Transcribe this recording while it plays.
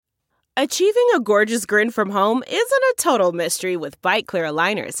Achieving a gorgeous grin from home isn't a total mystery with Bite Clear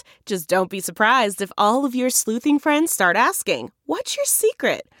aligners. Just don't be surprised if all of your sleuthing friends start asking, "What's your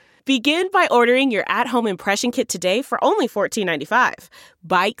secret?" Begin by ordering your at-home impression kit today for only $14.95.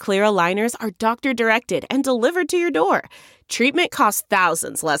 Bite Clear aligners are doctor-directed and delivered to your door. Treatment costs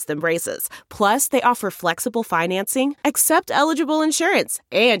thousands less than braces. Plus, they offer flexible financing, accept eligible insurance,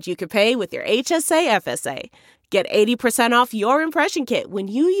 and you can pay with your HSA FSA. Get 80% off your impression kit when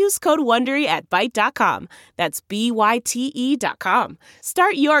you use code WONDERY at Byte.com. That's BYTE.com.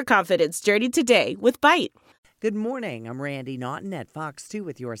 Start your confidence journey today with Byte. Good morning. I'm Randy Naughton at Fox 2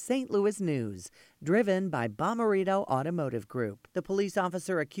 with your St. Louis news. Driven by Bomarito Automotive Group. The police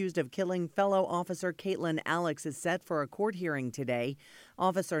officer accused of killing fellow officer Caitlin Alex is set for a court hearing today.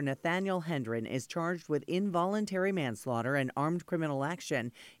 Officer Nathaniel Hendren is charged with involuntary manslaughter and armed criminal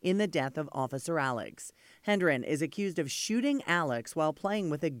action in the death of Officer Alex. Hendren is accused of shooting Alex while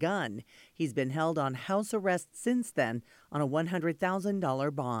playing with a gun. He's been held on house arrest since then on a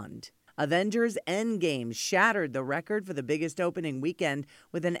 $100,000 bond. Avengers Endgame shattered the record for the biggest opening weekend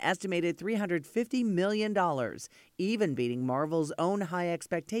with an estimated $350 million, even beating Marvel's own high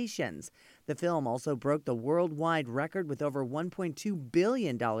expectations. The film also broke the worldwide record with over $1.2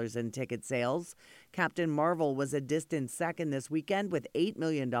 billion in ticket sales. Captain Marvel was a distant second this weekend with $8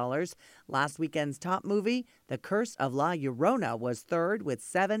 million. Last weekend's top movie, The Curse of La Llorona, was third with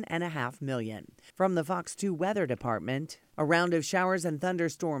 $7.5 million. From the Fox 2 Weather Department, a round of showers and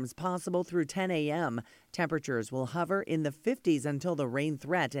thunderstorms possible through 10 a.m. Temperatures will hover in the 50s until the rain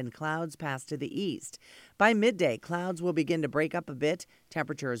threat and clouds pass to the east. By midday, clouds will begin to break up a bit.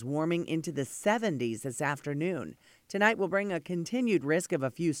 Temperatures warming into the 70s this afternoon. Tonight will bring a continued risk of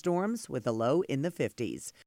a few storms with a low in the 50s.